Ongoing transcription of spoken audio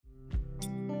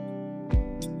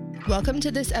Welcome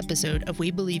to this episode of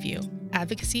We Believe You,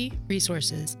 advocacy,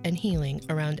 resources, and healing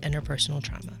around interpersonal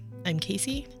trauma. I'm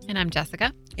Casey. And I'm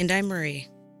Jessica. And I'm Marie.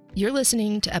 You're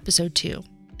listening to episode 2.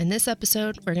 In this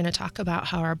episode, we're going to talk about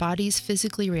how our bodies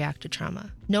physically react to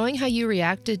trauma. Knowing how you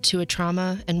reacted to a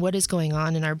trauma and what is going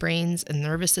on in our brains and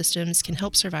nervous systems can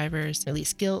help survivors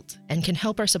release guilt and can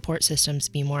help our support systems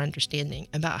be more understanding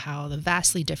about how the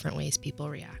vastly different ways people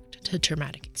react to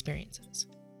traumatic experiences.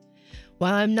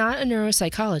 While I'm not a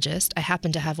neuropsychologist, I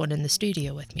happen to have one in the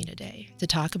studio with me today to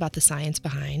talk about the science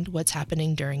behind what's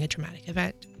happening during a traumatic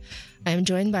event. I am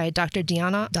joined by Dr.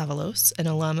 Diana Davalos, an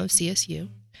alum of CSU.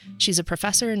 She's a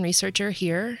professor and researcher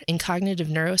here in cognitive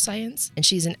neuroscience, and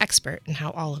she's an expert in how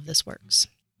all of this works.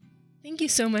 Thank you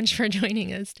so much for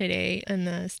joining us today in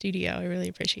the studio. I really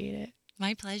appreciate it.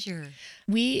 My pleasure.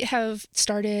 We have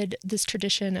started this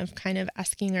tradition of kind of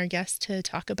asking our guests to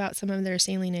talk about some of their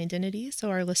salient identities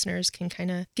so our listeners can kind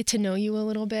of get to know you a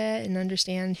little bit and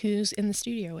understand who's in the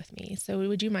studio with me. So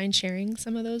would you mind sharing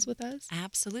some of those with us?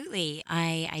 Absolutely.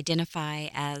 I identify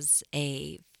as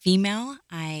a female.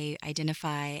 I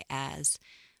identify as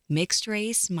mixed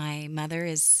race. My mother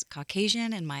is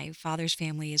Caucasian and my father's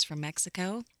family is from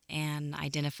Mexico. And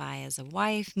identify as a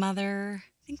wife, mother.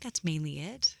 I think that's mainly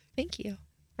it. Thank you.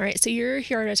 All right, so you're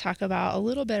here to talk about a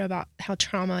little bit about how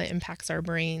trauma impacts our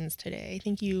brains today.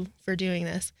 Thank you for doing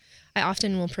this. I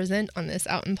often will present on this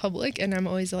out in public, and I'm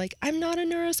always like, I'm not a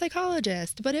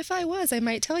neuropsychologist, but if I was, I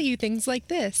might tell you things like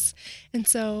this. And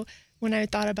so when I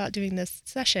thought about doing this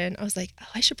session, I was like, oh,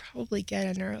 I should probably get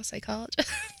a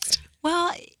neuropsychologist.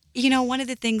 Well, you know, one of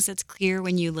the things that's clear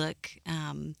when you look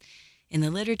in the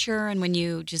literature and when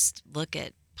you just look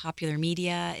at popular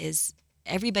media is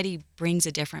everybody brings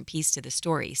a different piece to the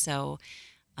story. So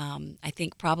I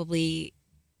think probably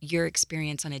your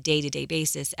experience on a day-to-day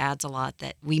basis adds a lot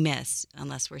that we miss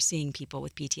unless we're seeing people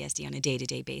with PTSD on a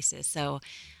day-to-day basis. So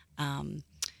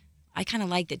I kind of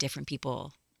like that different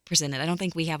people present it. I don't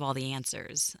think we have all the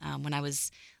answers. When I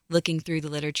was looking through the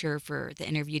literature for the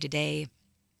interview today,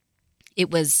 it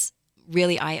was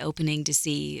really eye-opening to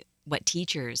see what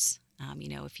teachers,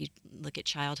 if you look at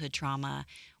childhood trauma,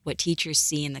 what teachers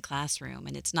see in the classroom.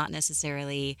 And it's not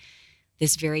necessarily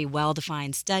this very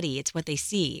well-defined study. It's what they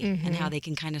see and how they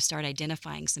can kind of start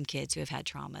identifying some kids who have had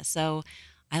trauma. So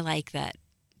I like that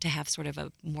to have sort of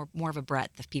a more of a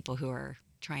breadth of people who are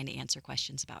trying to answer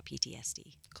questions about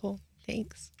PTSD. Cool.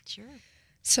 Thanks. Sure.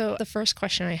 So the first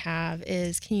question I have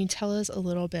is, can you tell us a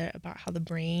little bit about how the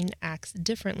brain acts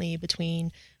differently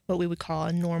between what we would call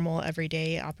a normal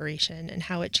everyday operation and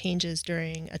how it changes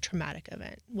during a traumatic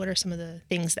event? What are some of the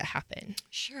things that happen?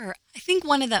 Sure. I think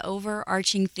one of the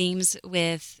overarching themes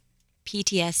with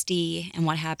PTSD and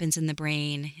what happens in the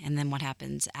brain and then what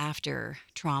happens after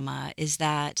trauma is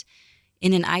that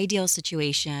in an ideal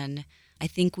situation, I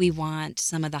think we want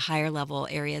some of the higher level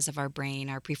areas of our brain,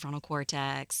 our prefrontal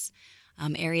cortex,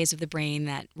 areas of the brain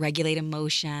that regulate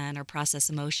emotion or process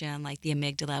emotion, like the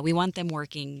amygdala. We want them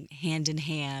working hand in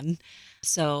hand.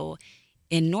 So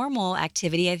in normal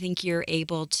activity, I think you're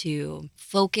able to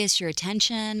focus your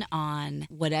attention on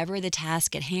whatever the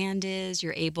task at hand is.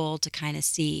 You're able to kind of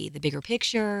see the bigger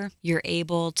picture. You're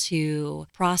able to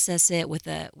process it with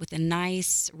a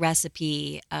nice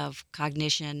recipe of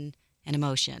cognition and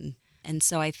emotion. And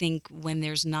so I think when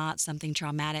there's not something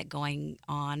traumatic going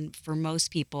on for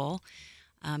most people,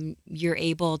 you're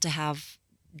able to have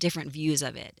different views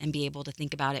of it and be able to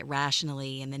think about it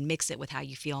rationally and then mix it with how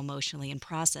you feel emotionally and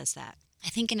process that. I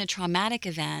think in a traumatic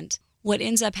event, what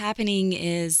ends up happening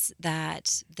is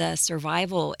that the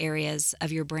survival areas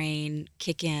of your brain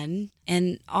kick in,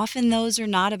 and often those are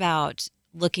not about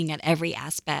looking at every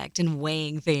aspect and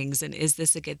weighing things and is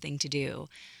this a good thing to do?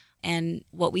 And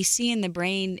what we see in the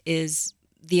brain is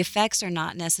the effects are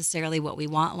not necessarily what we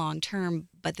want long term,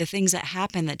 but the things that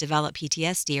happen that develop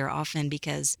PTSD are often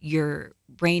because your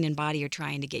brain and body are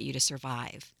trying to get you to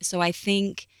survive. So I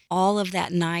think all of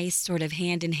that nice sort of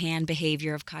hand-in-hand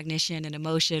behavior of cognition and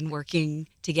emotion working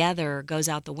together goes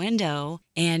out the window,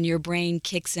 and your brain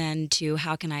kicks into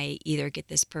how can I either get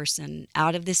this person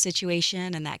out of this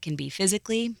situation, and that can be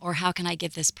physically, or how can I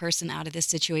get this person out of this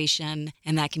situation,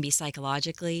 and that can be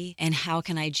psychologically, and how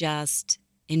can I just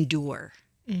endure?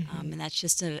 And that's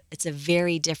just it's a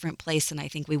very different place than I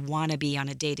think we want to be on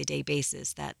a day-to-day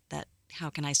basis, that how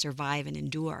can I survive and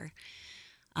endure?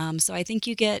 So I think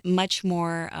you get much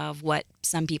more of what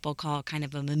some people call kind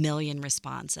of a mammalian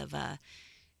response of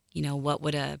what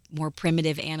would a more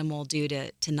primitive animal do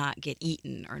to not get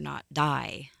eaten or not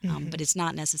die? But it's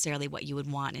not necessarily what you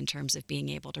would want in terms of being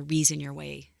able to reason your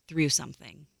way through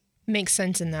something. Makes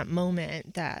sense in that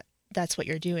moment that that's what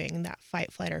you're doing. That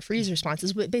fight, flight, or freeze response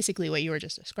is basically what you were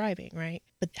just describing, right?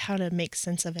 But how to make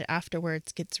sense of it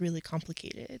afterwards gets really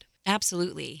complicated.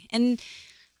 Absolutely. And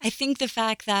I think the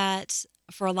fact that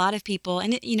for a lot of people,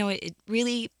 and it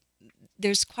really,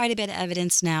 there's quite a bit of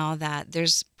evidence now that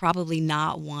there's probably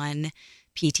not one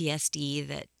PTSD,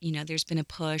 that, there's been a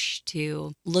push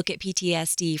to look at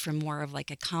PTSD from more of like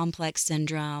a complex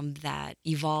syndrome that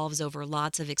evolves over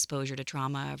lots of exposure to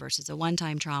trauma versus a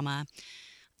one-time trauma.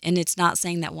 And it's not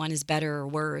saying that one is better or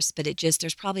worse, but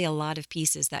there's probably a lot of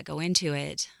pieces that go into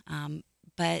it.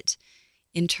 But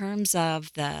in terms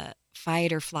of the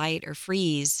fight or flight or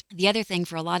freeze, the other thing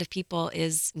for a lot of people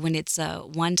is when it's a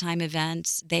one-time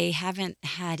event, they haven't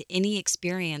had any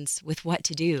experience with what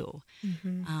to do.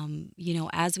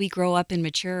 As we grow up and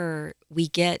mature, we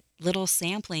get little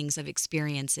samplings of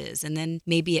experiences, and then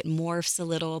maybe it morphs a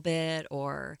little bit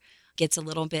or gets a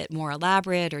little bit more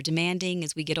elaborate or demanding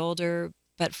as we get older.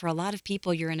 But for a lot of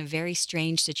people, you're in a very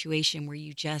strange situation where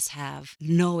you just have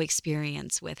no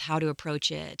experience with how to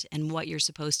approach it and what you're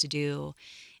supposed to do.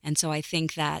 And so I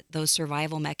think that those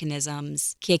survival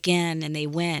mechanisms kick in and they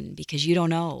win because you don't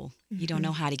know. You don't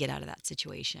know how to get out of that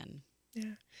situation.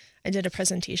 Yeah. I did a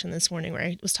presentation this morning where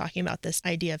I was talking about this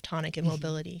idea of tonic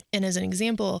immobility. And as an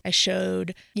example, I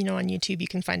showed, on YouTube, you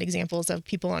can find examples of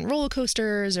people on roller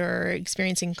coasters or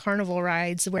experiencing carnival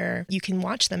rides where you can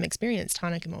watch them experience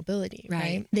tonic immobility,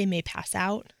 right? They may pass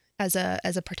out as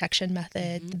a protection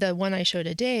method. The one I showed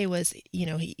today was,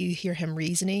 you hear him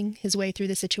reasoning his way through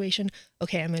the situation.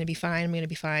 Okay, I'm going to be fine. I'm going to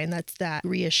be fine. That's that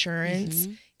reassurance.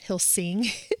 He'll sing.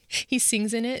 He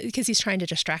sings in it because he's trying to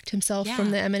distract himself from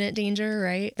the imminent danger,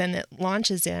 right? Then it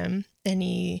launches him and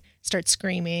he starts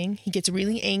screaming. He gets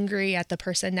really angry at the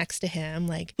person next to him.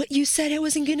 Like, but you said I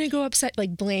wasn't going to go upset.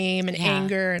 Like blame and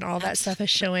anger and all that stuff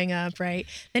is showing up, right?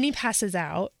 Then he passes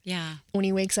out. Yeah. When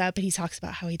he wakes up, he talks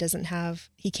about how he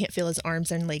can't feel his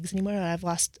arms and legs anymore. I've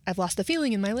lost the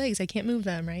feeling in my legs. I can't move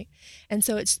them, right? And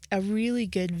so it's a really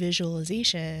good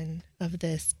visualization of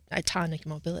this tonic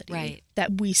immobility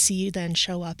that we see then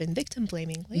show up in victim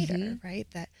blaming later, right?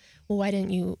 That, well, why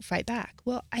didn't you fight back?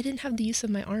 Well, I didn't have the use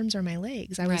of my arms or my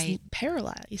legs. I was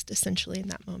paralyzed essentially in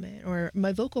that moment, or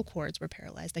my vocal cords were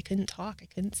paralyzed. I couldn't talk. I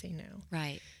couldn't say no.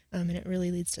 Right. And it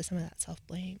really leads to some of that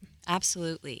self-blame.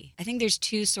 Absolutely. I think there's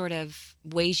two sort of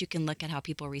ways you can look at how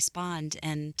people respond,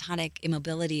 and tonic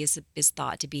immobility is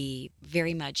thought to be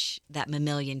very much that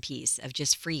mammalian piece of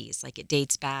just freeze. Like it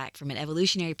dates back from an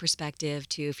evolutionary perspective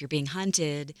to if you're being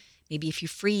hunted, maybe if you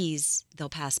freeze, they'll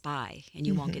pass by and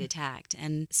you won't get attacked.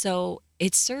 And so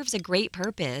it serves a great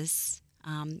purpose.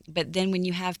 But then when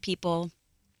you have people,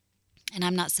 and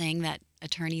I'm not saying that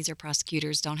attorneys or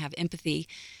prosecutors don't have empathy,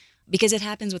 because it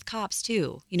happens with cops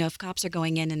too. If cops are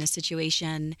going in a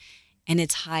situation and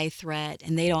it's high threat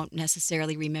and they don't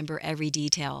necessarily remember every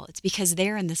detail, it's because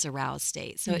they're in this aroused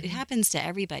state. So it happens to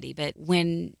everybody. But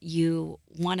when you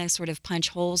want to sort of punch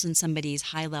holes in somebody's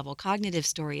high level cognitive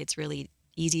story, it's really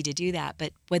easy to do that.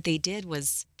 But what they did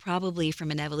was probably from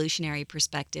an evolutionary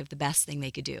perspective, the best thing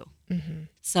they could do.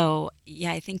 So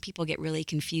I think people get really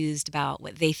confused about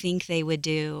what they think they would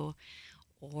do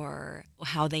or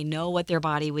how they know what their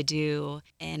body would do.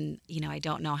 And, I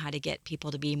don't know how to get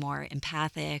people to be more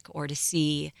empathic or to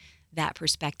see that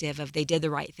perspective of they did the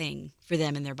right thing for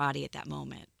them and their body at that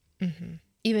moment.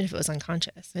 Even if it was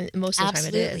unconscious. And most of the time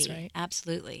it is, right?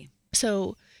 Absolutely.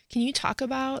 So can you talk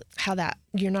about how that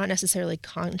you're not necessarily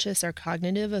conscious or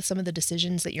cognitive of some of the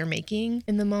decisions that you're making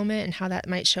in the moment and how that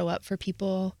might show up for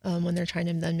people when they're trying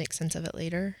to then make sense of it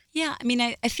later? Yeah, I mean,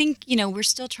 I think, we're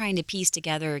still trying to piece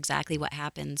together exactly what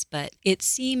happens, but it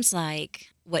seems like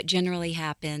what generally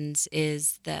happens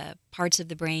is the parts of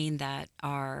the brain that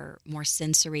are more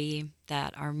sensory,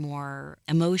 that are more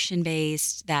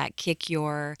emotion-based, that kick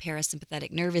your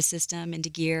parasympathetic nervous system into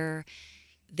gear,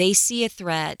 they see a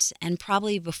threat, and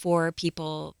probably before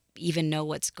people even know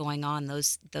what's going on,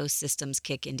 those systems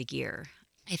kick into gear.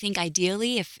 I think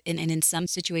ideally, if and in some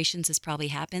situations this probably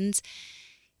happens,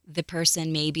 the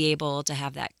person may be able to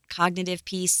have that cognitive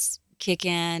piece kick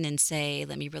in and say,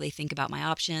 let me really think about my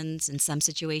options. In some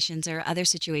situations, there are other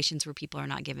situations where people are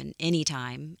not given any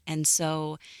time. And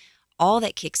so all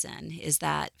that kicks in is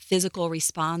that physical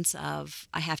response of,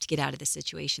 I have to get out of this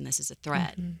situation. This is a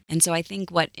threat. And so I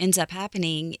think what ends up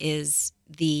happening is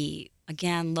the,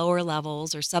 again, lower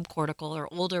levels or subcortical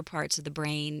or older parts of the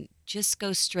brain just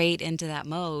go straight into that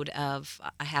mode of,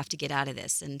 I have to get out of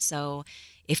this. And so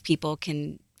if people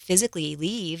can physically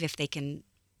leave, if they can,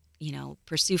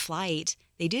 pursue flight,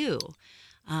 they do.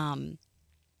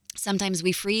 Sometimes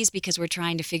we freeze because we're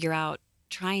trying to figure out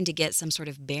trying to get some sort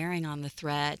of bearing on the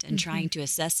threat and trying to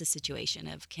assess the situation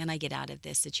of, can I get out of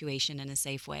this situation in a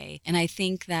safe way? And I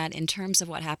think that in terms of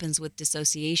what happens with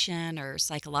dissociation or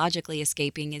psychologically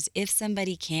escaping is if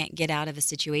somebody can't get out of a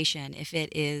situation, if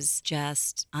it is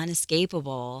just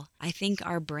unescapable, I think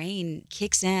our brain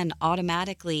kicks in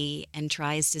automatically and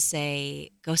tries to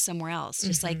say, go somewhere else.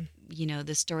 Just like,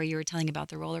 the story you were telling about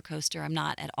the roller coaster. I'm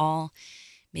not at all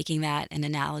making that an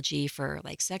analogy for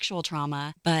like sexual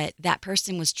trauma, but that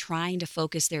person was trying to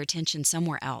focus their attention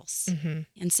somewhere else.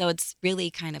 And so it's really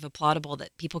kind of applaudable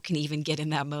that people can even get in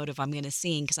that mode of, I'm going to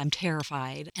sing because I'm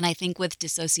terrified. And I think with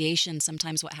dissociation,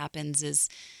 sometimes what happens is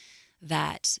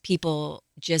that people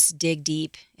just dig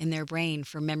deep in their brain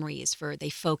for memories,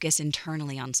 they focus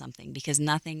internally on something because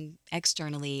nothing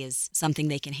externally is something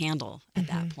they can handle at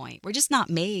that point. We're just not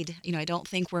made, I don't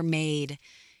think we're made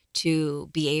to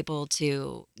be able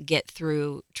to get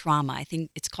through trauma. I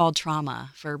think it's called trauma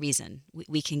for a reason.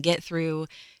 We can get through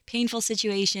painful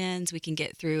situations, we can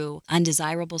get through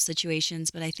undesirable situations,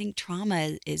 but I think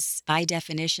trauma is by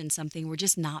definition something we're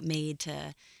just not made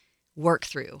to work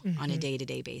through on a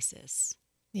day-to-day basis.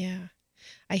 Yeah.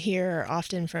 I hear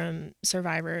often from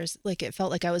survivors, like it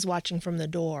felt like I was watching from the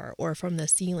door or from the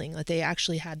ceiling, like they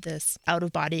actually had this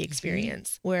out-of-body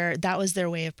experience where that was their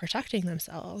way of protecting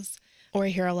themselves. Or I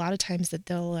hear a lot of times that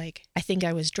they'll like, I think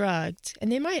I was drugged.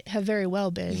 And they might have very well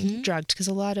been drugged because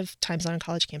a lot of times on a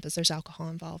college campus, there's alcohol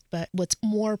involved. But what's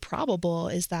more probable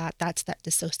is that that's that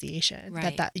dissociation,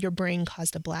 that your brain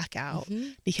caused a blackout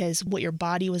because what your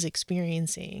body was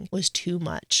experiencing was too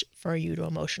much for you to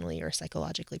emotionally or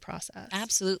psychologically process.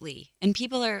 Absolutely. And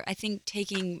people are, I think,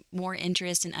 taking more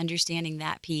interest in understanding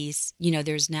that piece.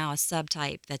 There's now a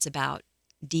subtype that's about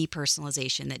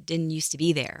depersonalization that didn't used to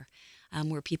be there.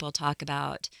 Where people talk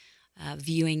about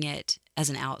viewing it as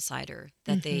an outsider,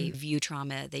 that they view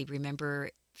trauma, they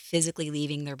remember physically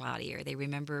leaving their body, or they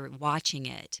remember watching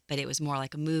it, but it was more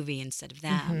like a movie instead of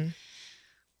them.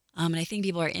 And I think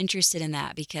people are interested in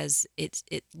that because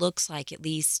it looks like, at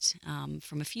least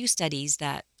from a few studies,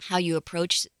 that how you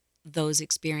approach those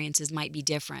experiences might be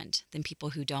different than people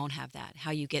who don't have that.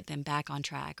 How you get them back on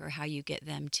track or how you get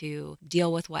them to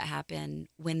deal with what happened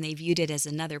when they viewed it as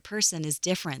another person is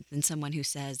different than someone who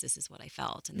says, this is what I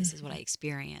felt and this is what I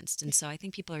experienced. And so I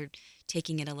think people are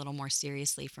taking it a little more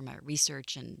seriously from a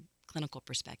research and clinical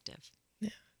perspective. Yeah.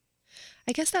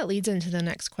 I guess that leads into the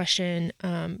next question,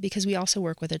 because we also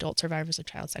work with adult survivors of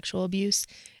child sexual abuse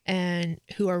and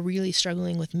who are really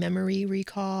struggling with memory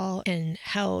recall and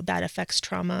how that affects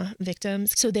trauma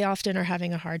victims. So they often are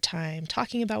having a hard time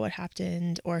talking about what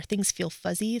happened, or things feel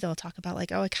fuzzy. They'll talk about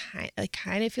like, oh, I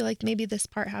kind of feel like maybe this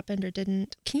part happened or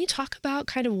didn't. Can you talk about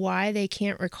kind of why they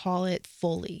can't recall it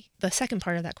fully? The second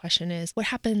part of that question is, what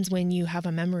happens when you have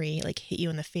a memory like hit you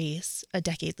in the face a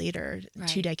decade later,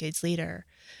 2 decades later,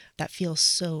 that feels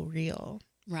so real?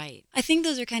 Right. I think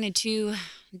those are kind of two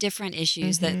different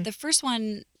issues. That the first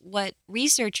one, what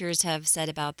researchers have said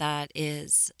about that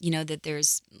is, that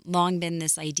there's long been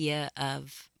this idea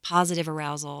of positive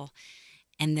arousal,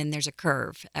 and then there's a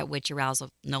curve at which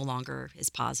arousal no longer is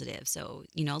positive. So,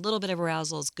 a little bit of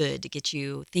arousal is good to get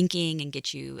you thinking and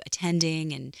get you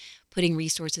attending and putting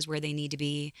resources where they need to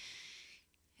be.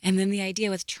 And then the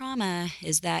idea with trauma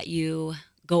is that you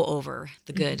go over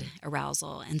the good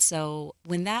arousal. And so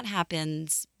when that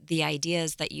happens, the idea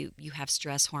is that you have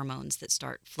stress hormones that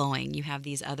start flowing. You have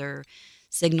these other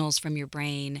signals from your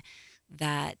brain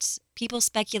that people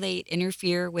speculate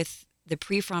interfere with the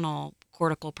prefrontal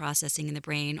cortical processing in the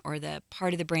brain, or the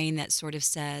part of the brain that sort of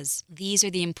says, these are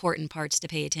the important parts to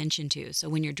pay attention to. So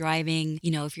when you're driving,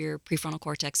 if your prefrontal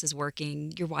cortex is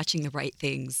working, you're watching the right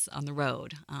things on the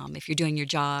road. If you're doing your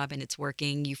job and it's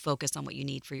working, you focus on what you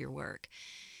need for your work.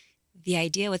 The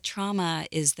idea with trauma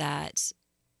is that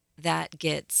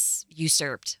gets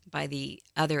usurped by the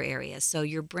other areas. So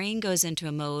your brain goes into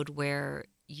a mode where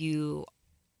you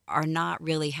are not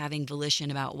really having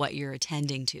volition about what you're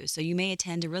attending to. So you may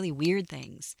attend to really weird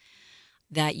things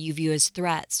that you view as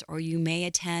threats, or you may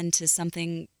attend to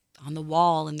something on the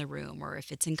wall in the room, or if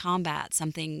it's in combat,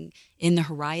 something in the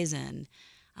horizon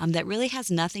that really has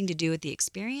nothing to do with the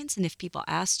experience. And if people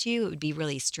asked you, it would be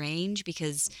really strange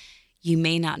because you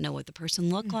may not know what the person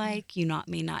looked like. You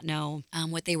may not know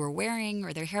what they were wearing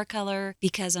or their hair color,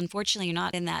 because unfortunately you're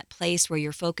not in that place where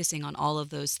you're focusing on all of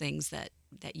those things that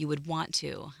you would want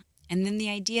to. And then the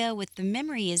idea with the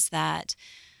memory is that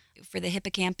for the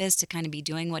hippocampus to kind of be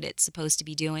doing what it's supposed to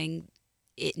be doing,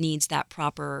 it needs that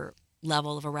proper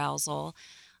level of arousal.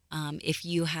 If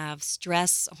you have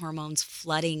stress hormones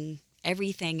flooding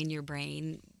everything in your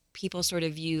brain, people sort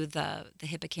of view the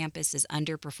hippocampus as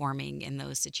underperforming in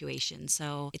those situations.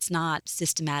 So it's not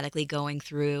systematically going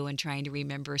through and trying to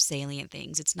remember salient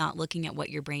things. It's not looking at what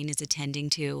your brain is attending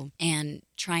to and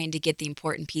trying to get the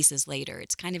important pieces later.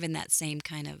 It's kind of in that same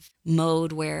kind of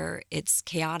mode where it's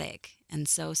chaotic. And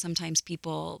so sometimes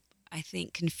people, I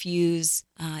think, confuse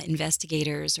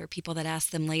investigators or people that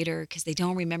ask them later because they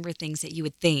don't remember things that you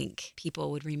would think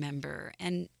people would remember.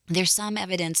 And there's some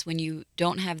evidence when you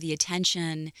don't have the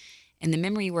attention and the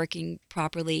memory working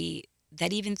properly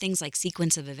that even things like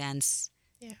sequence of events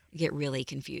get really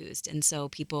confused. And so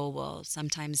people will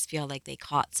sometimes feel like they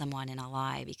caught someone in a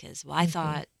lie because, well, I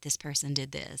thought this person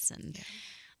did this. And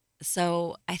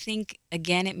so I think,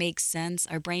 again, it makes sense.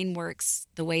 Our brain works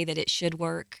the way that it should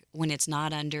work when it's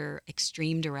not under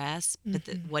extreme duress. But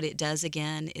what it does,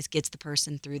 again, is gets the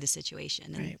person through the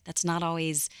situation. And that's not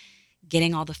always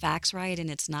getting all the facts right, and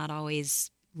it's not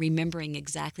always remembering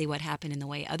exactly what happened in the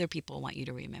way other people want you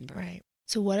to remember. Right.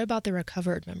 So what about the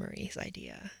recovered memories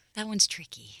idea? That one's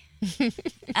tricky.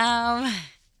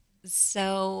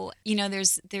 So,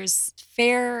 there's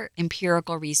fair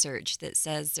empirical research that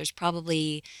says there's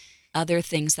probably other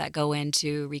things that go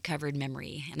into recovered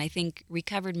memory. And I think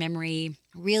recovered memory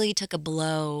really took a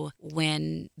blow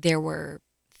when there were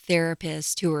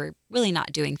therapists who were really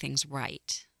not doing things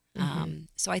right.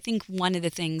 So I think one of the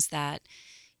things that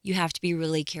you have to be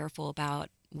really careful about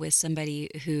with somebody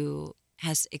who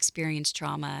has experienced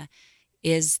trauma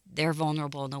is they're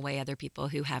vulnerable in the way other people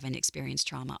who haven't experienced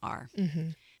trauma are.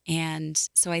 And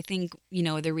so I think,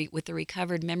 with the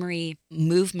recovered memory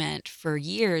movement for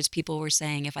years, people were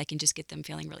saying, if I can just get them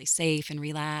feeling really safe and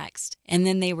relaxed. And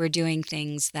then they were doing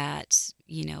things that,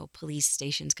 police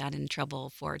stations got in trouble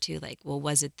for too, like, well,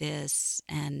 was it this?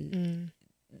 And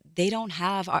they don't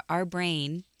have, our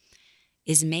brain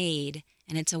is made,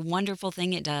 and it's a wonderful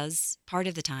thing it does part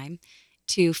of the time,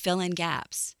 to fill in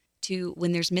gaps. To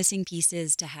when there's missing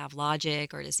pieces, to have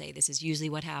logic or to say this is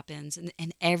usually what happens,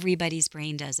 and everybody's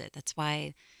brain does it. That's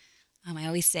why I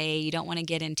always say you don't want to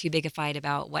get in too big a fight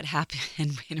about what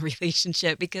happened in a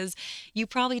relationship because you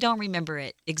probably don't remember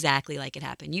it exactly like it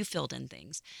happened. You filled in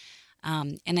things.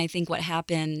 And I think what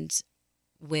happened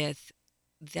with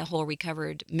the whole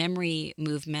recovered memory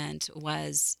movement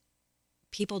was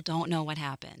people don't know what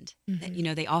happened.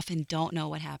 They often don't know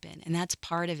what happened, and that's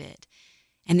part of it.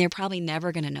 And they're probably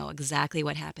never going to know exactly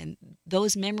what happened.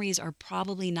 Those memories are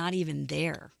probably not even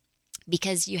there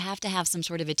because you have to have some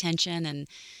sort of attention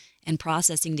and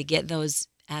processing to get those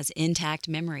as intact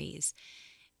memories.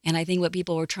 And I think what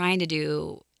people were trying to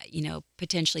do,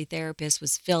 potentially therapists,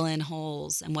 was fill in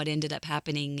holes. And what ended up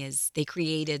happening is they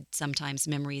created sometimes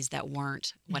memories that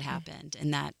weren't what happened.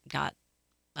 And that got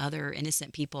other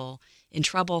innocent people in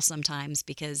trouble sometimes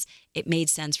because it made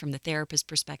sense from the therapist's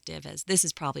perspective as this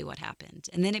is probably what happened.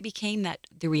 And then it became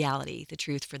the reality, the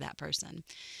truth for that person.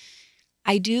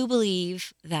 I do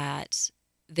believe that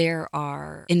there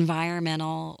are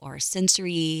environmental or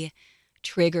sensory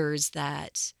triggers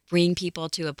that bring people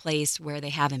to a place where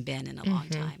they haven't been in a long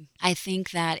time. I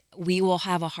think that we will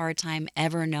have a hard time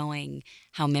ever knowing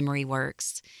how memory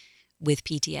works with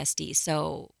PTSD.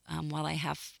 So while I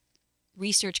have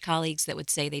research colleagues that would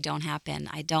say they don't happen,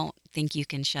 I don't think you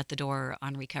can shut the door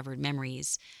on recovered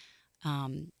memories.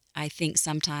 I think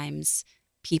sometimes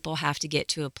people have to get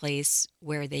to a place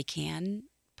where they can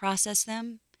process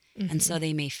them. And so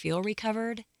they may feel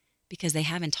recovered because they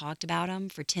haven't talked about them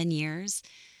for 10 years.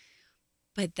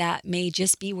 But that may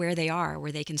just be where they are,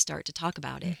 where they can start to talk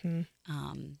about it.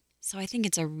 So I think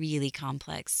it's a really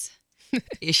complex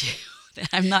issue.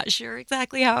 I'm not sure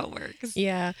exactly how it works.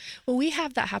 Yeah. Well, we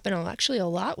have that happen actually a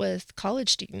lot with college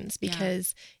students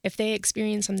because if they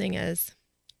experience something as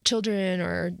children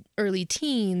or early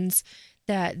teens,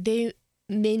 that they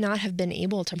may not have been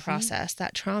able to process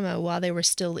that trauma while they were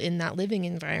still in that living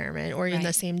environment or in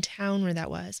the same town where that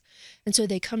was. And so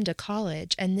they come to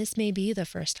college, and this may be the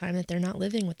first time that they're not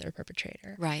living with their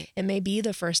perpetrator. Right. It may be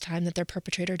the first time that their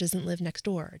perpetrator doesn't live next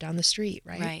door, down the street,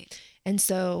 right? Right. And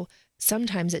so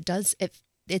sometimes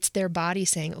it's their body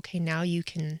saying, okay, now you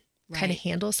can kind of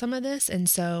handle some of this. And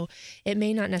so it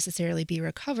may not necessarily be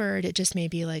recovered. It just may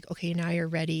be like, okay, now you're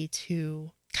ready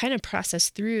to kind of process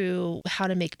through how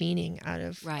to make meaning out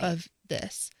of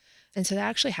this. And so that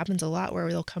actually happens a lot where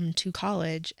they'll come to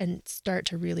college and start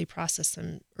to really process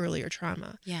some earlier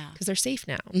trauma. Yeah. Because they're safe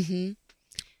now.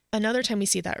 Another time we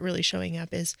see that really showing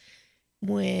up is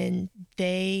when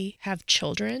they have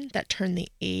children that turn the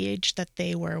age that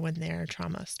they were when their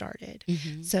trauma started.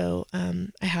 So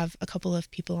I have a couple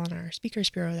of people on our speakers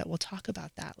bureau that will talk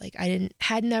about that. Like I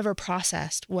had never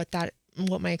processed what that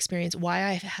what my experience, why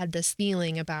I had this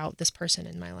feeling about this person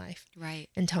in my life. Right.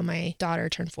 Until my daughter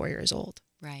turned 4 years old.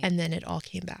 Right. And then it all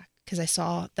came back because I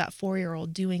saw that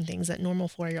 4-year-old doing things that normal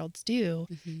 4-year-olds do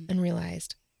and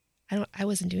realized I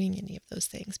wasn't doing any of those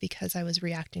things because I was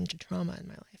reacting to trauma in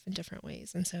my life in different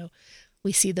ways. And so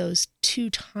we see those 2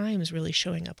 times really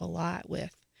showing up a lot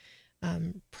with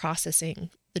processing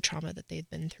the trauma that they've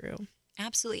been through.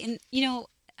 Absolutely. And, you know,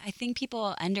 I think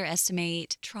people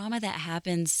underestimate trauma that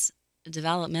happens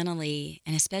developmentally,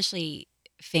 and especially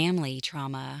family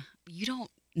trauma. You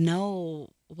don't know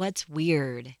what's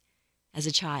weird as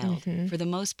a child. For the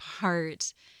most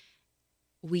part,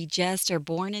 we just are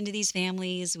born into these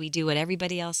families. We do what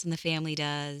everybody else in the family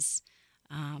does.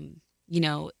 You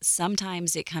know,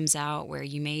 sometimes it comes out where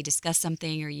you may discuss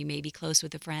something or you may be close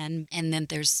with a friend, and then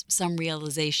there's some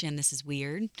realization this is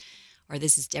weird or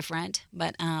this is different.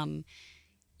 But,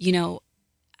 you know,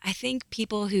 I think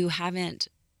people who haven't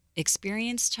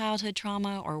experienced childhood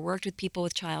trauma or worked with people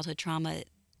with childhood trauma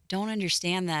don't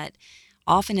understand that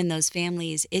often in those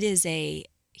families, it is a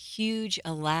huge,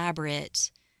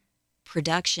 elaborate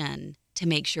production to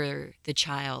make sure the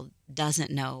child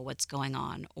doesn't know what's going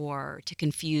on or to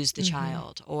confuse the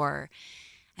child. Or,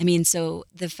 I mean, so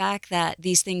the fact that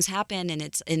these things happen, and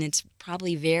it's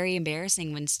probably very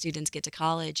embarrassing when students get to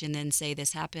college and then say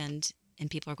this happened and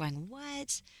people are going,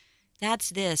 what? That's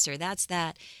this or that's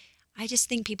that. I just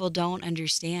think people don't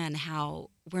understand how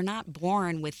we're not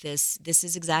born with this. This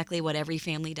is exactly what every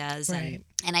family does. Right.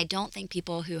 And I don't think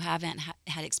people who haven't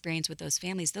had experience with those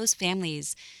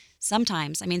families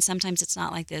sometimes, I mean, sometimes it's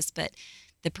not like this, but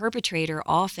the perpetrator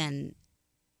often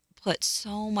puts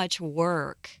so much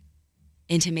work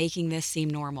into making this seem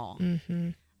normal.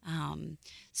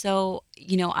 So,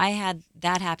 you know, I had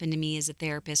that happen to me as a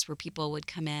therapist where people would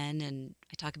come in, and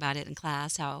I talk about it in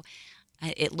class, how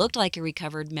it looked like a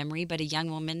recovered memory, but a young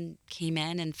woman came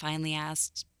in and finally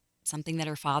asked something that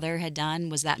her father had done.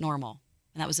 Was that normal?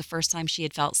 And that was the first time she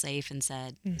had felt safe and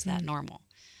said, is that normal?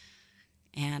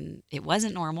 And it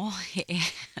wasn't normal.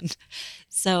 And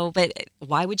so, but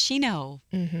why would she know?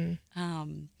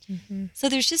 So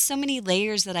there's just so many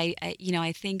layers that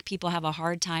I think people have a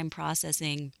hard time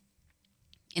processing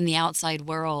in the outside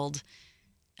world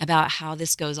about how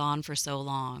this goes on for so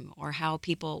long, or how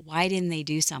people, why didn't they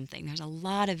do something? There's a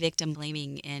lot of victim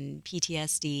blaming in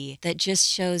PTSD that just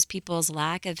shows people's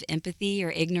lack of empathy or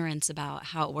ignorance about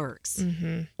how it works.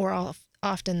 Or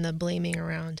often the blaming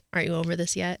around, aren't you over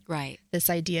this yet? Right. This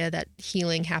idea that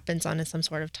healing happens on some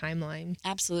sort of timeline.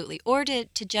 Absolutely. Or to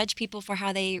judge people for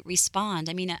how they respond.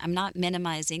 I mean, I'm not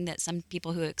minimizing that some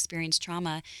people who experience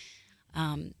trauma,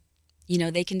 you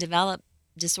know, they can develop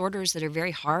disorders that are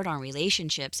very hard on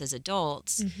relationships as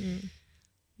adults.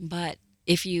 But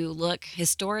if you look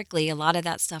historically, a lot of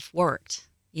that stuff worked.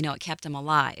 You know, it kept them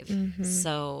alive.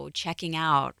 So checking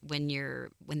out when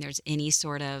there's any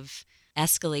sort of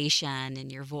escalation in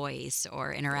your voice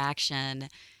or interaction,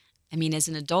 I mean, as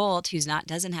an adult who's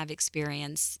doesn't have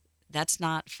experience, that's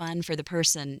not fun for the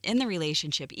person in the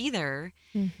relationship either.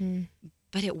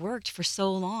 But it worked for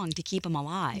so long to keep them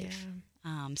alive.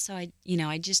 So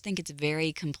I just think it's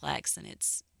very complex, and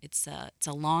it's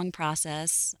a long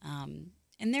process.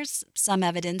 And there's some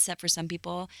evidence that for some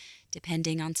people,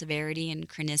 depending on severity and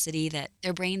chronicity, that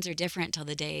their brains are different till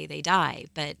the day they die.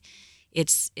 But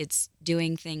it's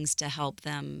doing things to help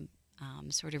them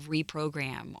sort of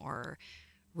reprogram or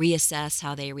reassess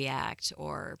how they react,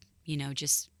 or, you know,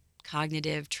 just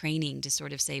cognitive training to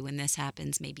sort of say, when this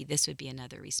happens, maybe this would be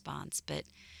another response. But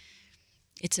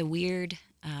it's a weird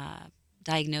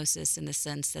diagnosis in the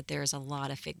sense that there's a lot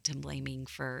of victim blaming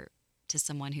to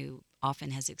someone who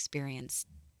often has experienced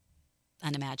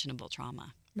unimaginable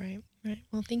trauma. Right.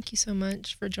 Well, thank you so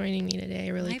much for joining me today. I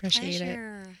really appreciate it.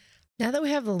 pleasure. Now that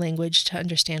we have the language to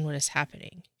understand what is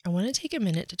happening, I want to take a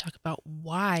minute to talk about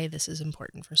why this is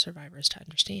important for survivors to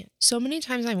understand. So many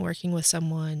times I'm working with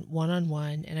someone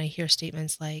one-on-one and I hear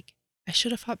statements like, I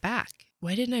should have fought back.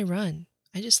 Why didn't I run?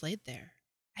 I just laid there.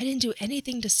 I didn't do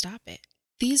anything to stop it.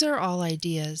 These are all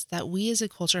ideas that we as a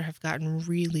culture have gotten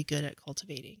really good at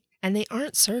cultivating, and they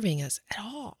aren't serving us at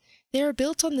all. They are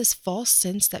built on this false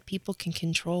sense that people can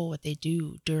control what they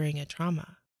do during a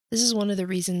trauma. This is one of the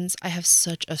reasons I have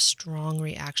such a strong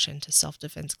reaction to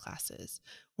self-defense classes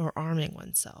or arming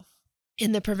oneself.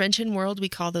 In the prevention world, we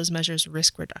call those measures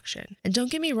risk reduction. And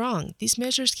don't get me wrong, these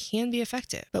measures can be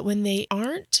effective, but when they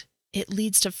aren't, it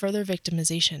leads to further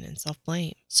victimization and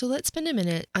self-blame. So let's spend a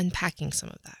minute unpacking some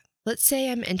of that. Let's say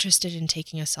I'm interested in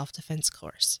taking a self-defense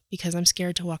course because I'm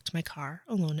scared to walk to my car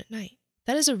alone at night.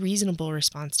 That is a reasonable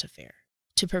response to fear,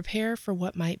 to prepare for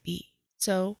what might be.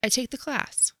 So I take the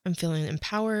class. I'm feeling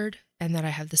empowered, and that I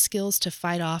have the skills to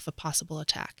fight off a possible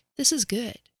attack. This is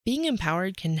good. Being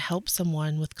empowered can help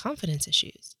someone with confidence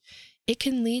issues. It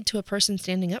can lead to a person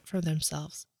standing up for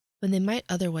themselves when they might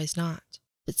otherwise not.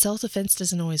 But self-defense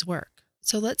doesn't always work.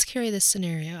 So let's carry this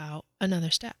scenario out another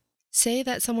step. Say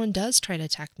that someone does try to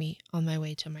attack me on my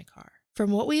way to my car.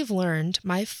 From what we've learned,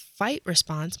 my fight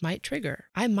response might trigger.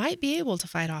 I might be able to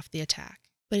fight off the attack,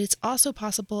 but it's also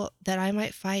possible that I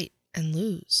might fight and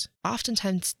lose.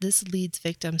 Oftentimes, this leads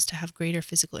victims to have greater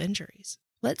physical injuries.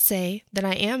 Let's say that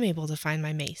I am able to find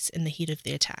my mace in the heat of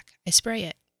the attack. I spray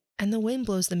it, and the wind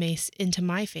blows the mace into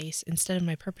my face instead of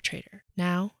my perpetrator.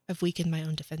 Now, I've weakened my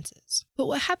own defenses. But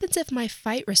what happens if my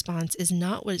fight response is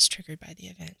not what is triggered by the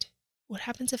event? What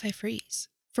happens if I freeze?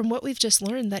 From what we've just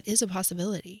learned, that is a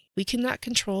possibility. We cannot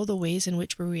control the ways in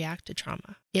which we react to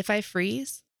trauma. If I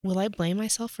freeze, will I blame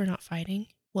myself for not fighting?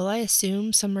 Will I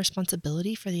assume some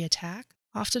responsibility for the attack?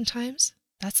 Oftentimes,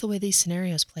 that's the way these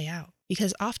scenarios play out,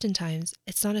 because oftentimes,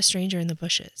 it's not a stranger in the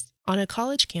bushes. On a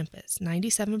college campus,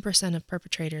 97% of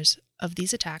perpetrators of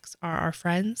these attacks are our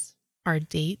friends, our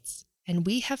dates, and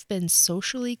we have been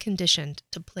socially conditioned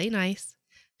to play nice,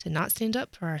 to not stand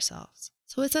up for ourselves.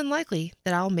 So it's unlikely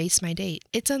that I'll mace my date.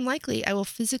 It's unlikely I will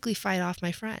physically fight off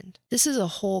my friend. This is a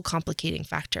whole complicating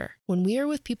factor. When we are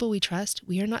with people we trust,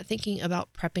 we are not thinking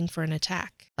about prepping for an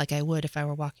attack, like I would if I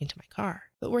were walking to my car.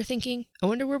 But we're thinking, I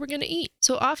wonder where we're going to eat.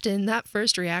 So often that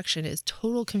first reaction is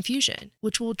total confusion,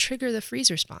 which will trigger the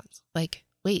freeze response. Like,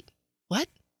 wait, what?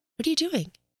 What are you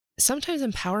doing? Sometimes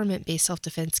empowerment-based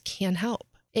self-defense can help.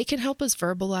 It can help us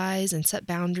verbalize and set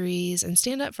boundaries and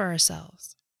stand up for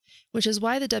ourselves, which is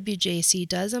why the WJC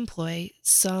does employ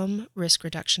some risk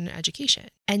reduction education.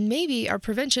 And maybe our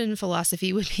prevention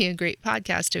philosophy would be a great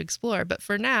podcast to explore, but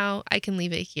for now, I can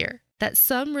leave it here. That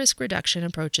some risk reduction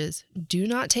approaches do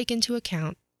not take into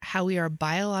account how we are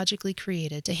biologically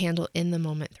created to handle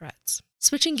in-the-moment threats.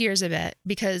 Switching gears a bit,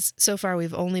 because so far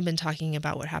we've only been talking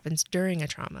about what happens during a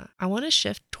trauma, I want to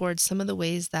shift towards some of the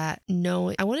ways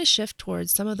knowing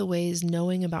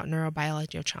about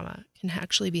neurobiological trauma can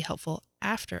actually be helpful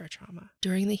after a trauma,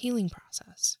 during the healing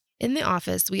process. In the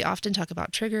office, we often talk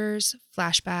about triggers,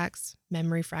 flashbacks,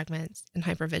 memory fragments, and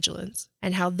hypervigilance,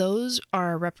 and how those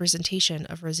are a representation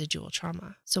of residual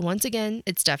trauma. So once again,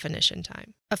 it's definition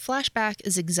time. A flashback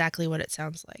is exactly what it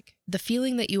sounds like. The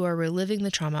feeling that you are reliving the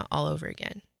trauma all over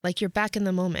again, like you're back in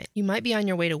the moment. You might be on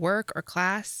your way to work or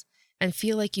class and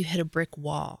feel like you hit a brick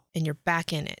wall and you're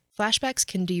back in it. Flashbacks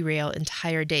can derail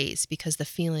entire days because the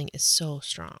feeling is so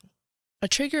strong. A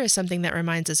trigger is something that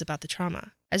reminds us about the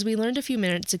trauma. As we learned a few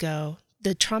minutes ago,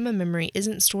 the trauma memory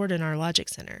isn't stored in our logic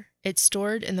center. It's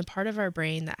stored in the part of our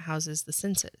brain that houses the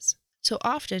senses. So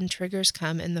often, triggers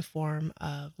come in the form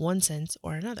of one sense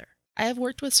or another. I have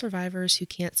worked with survivors who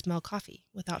can't smell coffee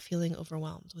without feeling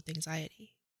overwhelmed with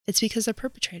anxiety. It's because their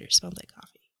perpetrator smelled like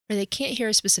coffee. Or they can't hear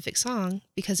a specific song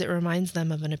because it reminds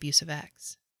them of an abusive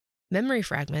ex. Memory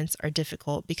fragments are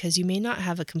difficult because you may not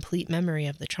have a complete memory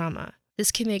of the trauma.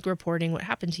 This can make reporting what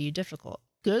happened to you difficult.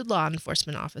 Good law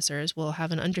enforcement officers will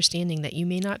have an understanding that you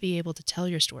may not be able to tell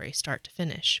your story start to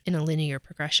finish in a linear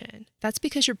progression. That's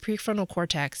because your prefrontal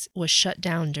cortex was shut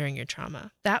down during your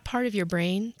trauma. That part of your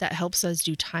brain that helps us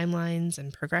do timelines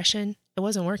and progression, it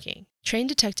wasn't working. Trained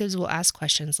detectives will ask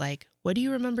questions like, what do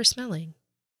you remember smelling,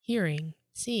 hearing,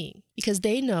 seeing? Because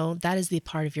they know that is the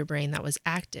part of your brain that was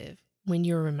active when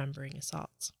you're remembering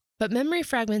assaults. But memory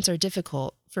fragments are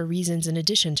difficult for reasons in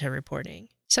addition to reporting.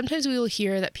 Sometimes we will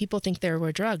hear that people think they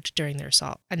were drugged during their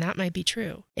assault, and that might be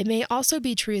true. It may also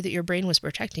be true that your brain was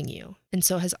protecting you, and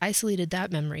so has isolated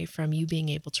that memory from you being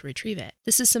able to retrieve it.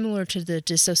 This is similar to the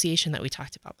dissociation that we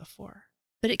talked about before.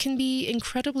 But it can be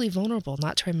incredibly vulnerable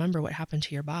not to remember what happened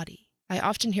to your body. I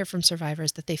often hear from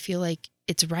survivors that they feel like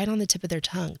it's right on the tip of their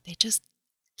tongue. They just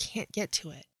can't get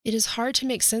to it. It is hard to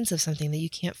make sense of something that you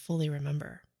can't fully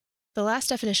remember. The last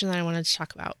definition that I wanted to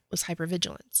talk about was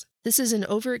hypervigilance. This is an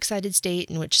overexcited state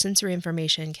in which sensory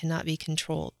information cannot be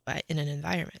controlled in an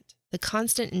environment. The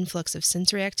constant influx of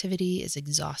sensory activity is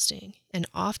exhausting, and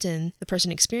often the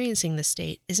person experiencing this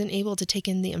state isn't able to take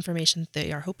in the information that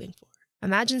they are hoping for.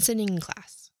 Imagine sitting in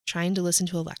class, trying to listen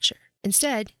to a lecture.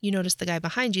 Instead, you notice the guy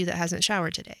behind you that hasn't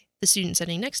showered today. The student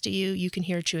sitting next to you, you can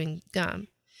hear chewing gum.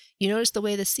 You notice the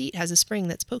way the seat has a spring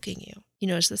that's poking you. You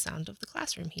notice the sound of the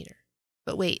classroom heater.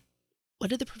 But wait, what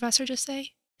did the professor just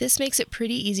say? This makes it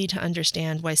pretty easy to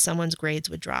understand why someone's grades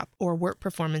would drop or work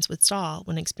performance would stall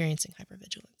when experiencing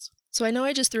hypervigilance. So I know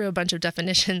I just threw a bunch of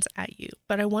definitions at you,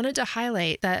 but I wanted to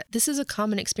highlight that this is a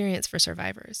common experience for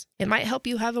survivors. It might help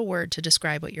you have a word to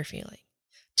describe what you're feeling,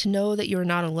 to know that you're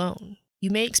not alone. You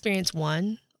may experience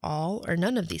one, all, or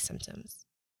none of these symptoms.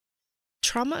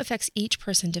 trauma affects each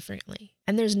person differently,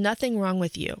 and there's nothing wrong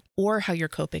with you or how you're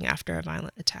coping after a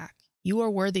violent attack. You are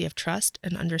worthy of trust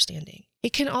and understanding.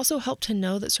 It can also help to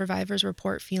know that survivors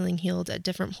report feeling healed at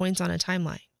different points on a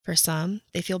timeline. For some,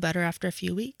 they feel better after a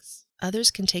few weeks.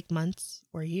 Others can take months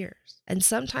or years. And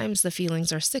sometimes the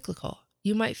feelings are cyclical.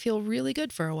 You might feel really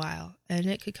good for a while, and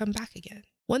it could come back again.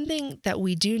 One thing that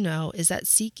we do know is that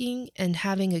seeking and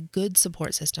having a good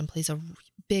support system plays a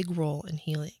big role in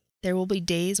healing. There will be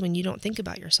days when you don't think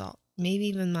about your assault, maybe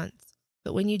even months.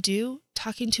 But when you do,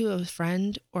 talking to a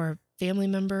friend or a family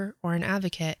member or an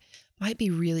advocate might be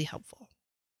really helpful.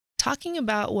 Talking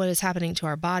about what is happening to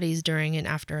our bodies during and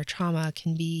after a trauma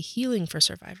can be healing for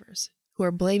survivors who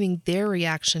are blaming their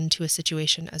reaction to a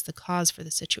situation as the cause for the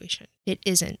situation. It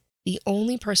isn't. The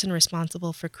only person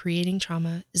responsible for creating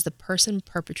trauma is the person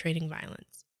perpetrating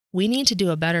violence. We need to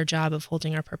do a better job of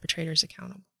holding our perpetrators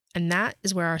accountable. And that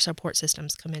is where our support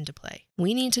systems come into play.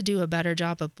 We need to do a better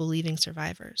job of believing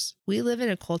survivors. We live in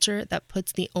a culture that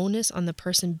puts the onus on the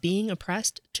person being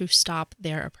oppressed to stop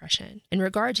their oppression. In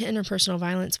regard to interpersonal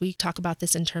violence, we talk about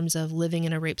this in terms of living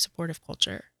in a rape-supportive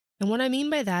culture. And what I mean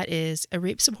by that is a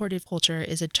rape-supportive culture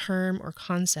is a term or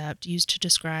concept used to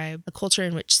describe a culture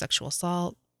in which sexual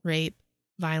assault, rape,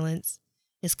 violence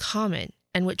is common,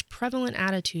 and which prevalent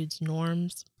attitudes,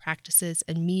 norms, practices,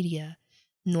 and media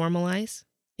normalize,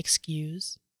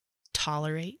 excuse,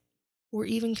 tolerate, or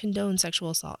even condone sexual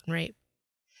assault and rape.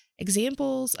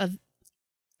 Examples of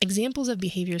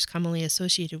behaviors commonly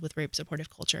associated with rape-supportive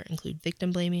culture include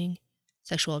victim blaming,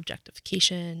 sexual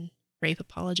objectification, rape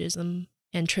apologism,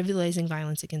 and trivializing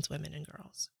violence against women and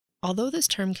girls. Although this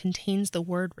term contains the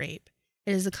word rape,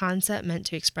 it is a concept meant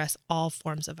to express all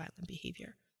forms of violent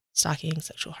behavior: stalking,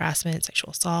 sexual harassment,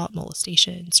 sexual assault,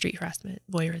 molestation, street harassment,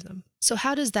 voyeurism. So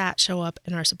how does that show up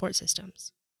in our support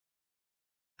systems?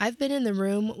 I've been in the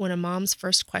room when a mom's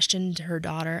first question to her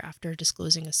daughter after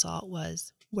disclosing assault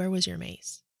was, "Where was your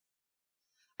mace?"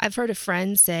 I've heard a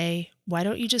friend say, "Why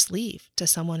don't you just leave?" to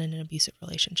someone in an abusive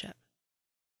relationship.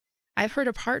 I've heard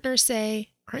a partner say,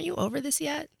 "Aren't you over this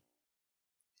yet?"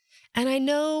 And I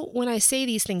know when I say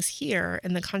these things here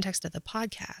in the context of the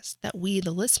podcast that we,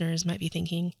 the listeners, might be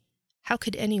thinking, how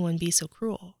could anyone be so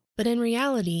cruel? But in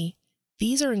reality,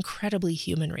 these are incredibly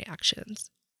human reactions.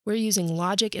 We're using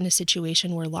logic in a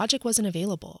situation where logic wasn't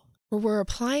available, or we're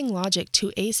applying logic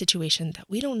to a situation that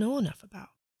we don't know enough about.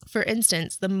 For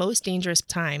instance, the most dangerous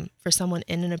time for someone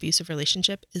in an abusive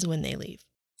relationship is when they leave.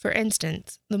 For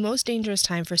instance, the most dangerous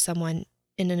time for someone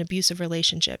in an abusive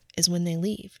relationship is when they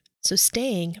leave. So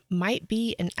staying might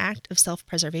be an act of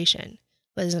self-preservation,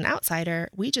 but as an outsider,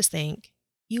 we just think,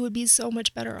 you would be so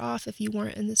much better off if you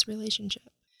weren't in this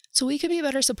relationship. So we can be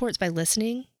better supports by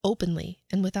listening openly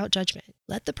and without judgment.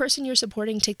 Let the person you're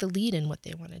supporting take the lead in what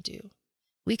they want to do.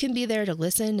 We can be there to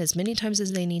listen as many times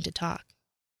as they need to talk.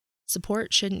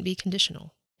 Support shouldn't be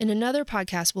conditional. In another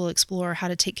podcast, we'll explore how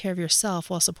to take care of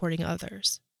yourself while supporting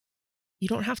others. You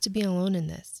don't have to be alone in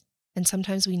this, and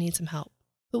sometimes we need some help.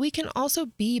 But we can also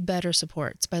be better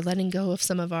supports by letting go of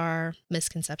some of our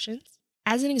misconceptions.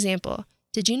 As an example,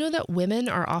 did you know that women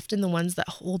are often the ones that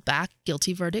hold back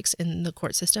guilty verdicts in the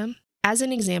court system? As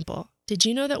an example, did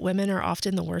you know that women are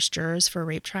often the worst jurors for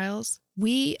rape trials?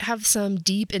 We have some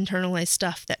deep internalized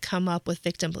stuff that come up with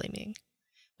victim blaming.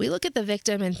 We look at the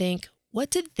victim and think, what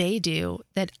did they do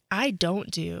that I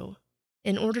don't do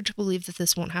in order to believe that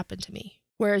this won't happen to me?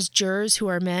 Whereas jurors who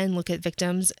are men look at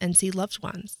victims and see loved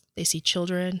ones. They see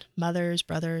children, mothers,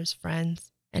 brothers,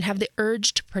 friends, and have the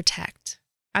urge to protect.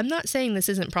 I'm not saying this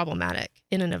isn't problematic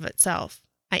in and of itself.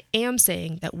 I am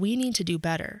saying that we need to do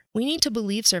better. We need to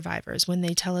believe survivors when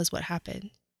they tell us what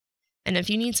happened. And if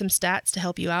you need some stats to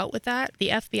help you out with that, the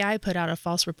FBI put out a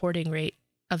false reporting rate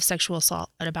of sexual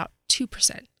assault at about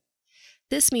 2%.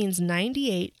 This means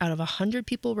 98 out of 100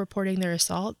 people reporting their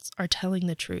assaults are telling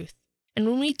the truth. And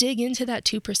when we dig into that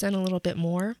 2% a little bit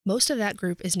more, most of that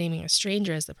group is naming a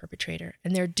stranger as the perpetrator,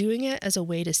 and they're doing it as a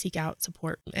way to seek out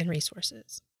support and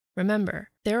resources. Remember,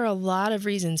 there are a lot of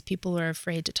reasons people are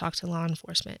afraid to talk to law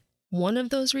enforcement. One of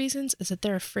those reasons is that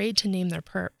they're afraid to name their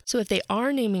perp. So if they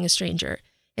are naming a stranger,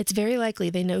 it's very likely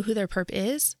they know who their perp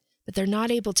is, but they're not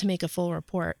able to make a full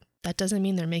report. That doesn't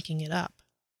mean they're making it up.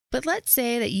 But let's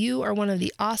say that you are one of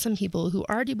the awesome people who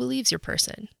already believes your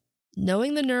person.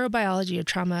 Knowing the neurobiology of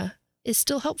trauma is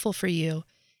still helpful for you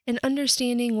in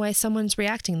understanding why someone's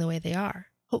reacting the way they are.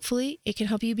 Hopefully, it can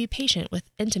help you be patient with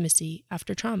intimacy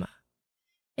after trauma.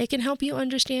 It can help you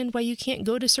understand why you can't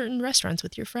go to certain restaurants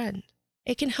with your friend.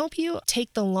 It can help you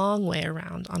take the long way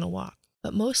around on a walk.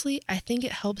 But mostly, I think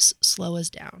it helps slow us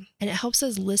down, and it helps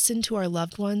us listen to our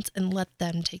loved ones and let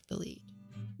them take the lead.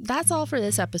 That's all for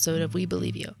this episode of We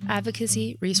Believe You,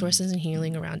 advocacy, resources, and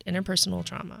healing around interpersonal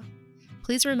trauma.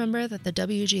 Please remember that the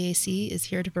WGAC is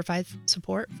here to provide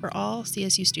support for all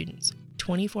CSU students,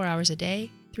 24 hours a day,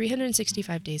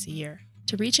 365 days a year.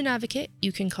 To reach an advocate,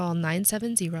 you can call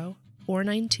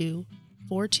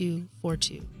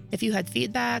 970-492-4242. If you had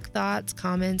feedback, thoughts,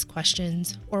 comments,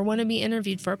 questions, or want to be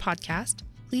interviewed for a podcast,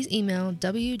 please email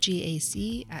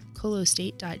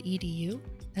wgac@colostate.edu.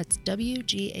 That's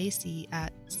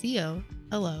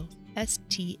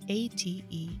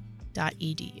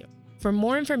wgac@colostate.edu. For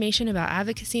more information about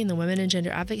advocacy in the Women and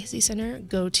Gender Advocacy Center,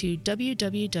 go to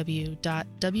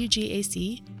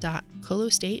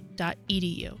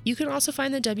www.wgac.colostate.edu. You can also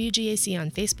find the WGAC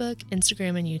on Facebook,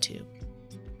 Instagram, and YouTube.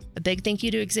 A big thank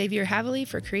you to Xavier Havili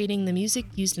for creating the music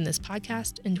used in this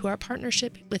podcast and to our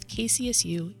partnership with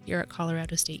KCSU here at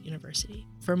Colorado State University.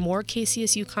 For more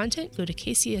KCSU content, go to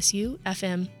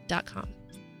kcsufm.com.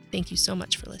 Thank you so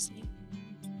much for listening.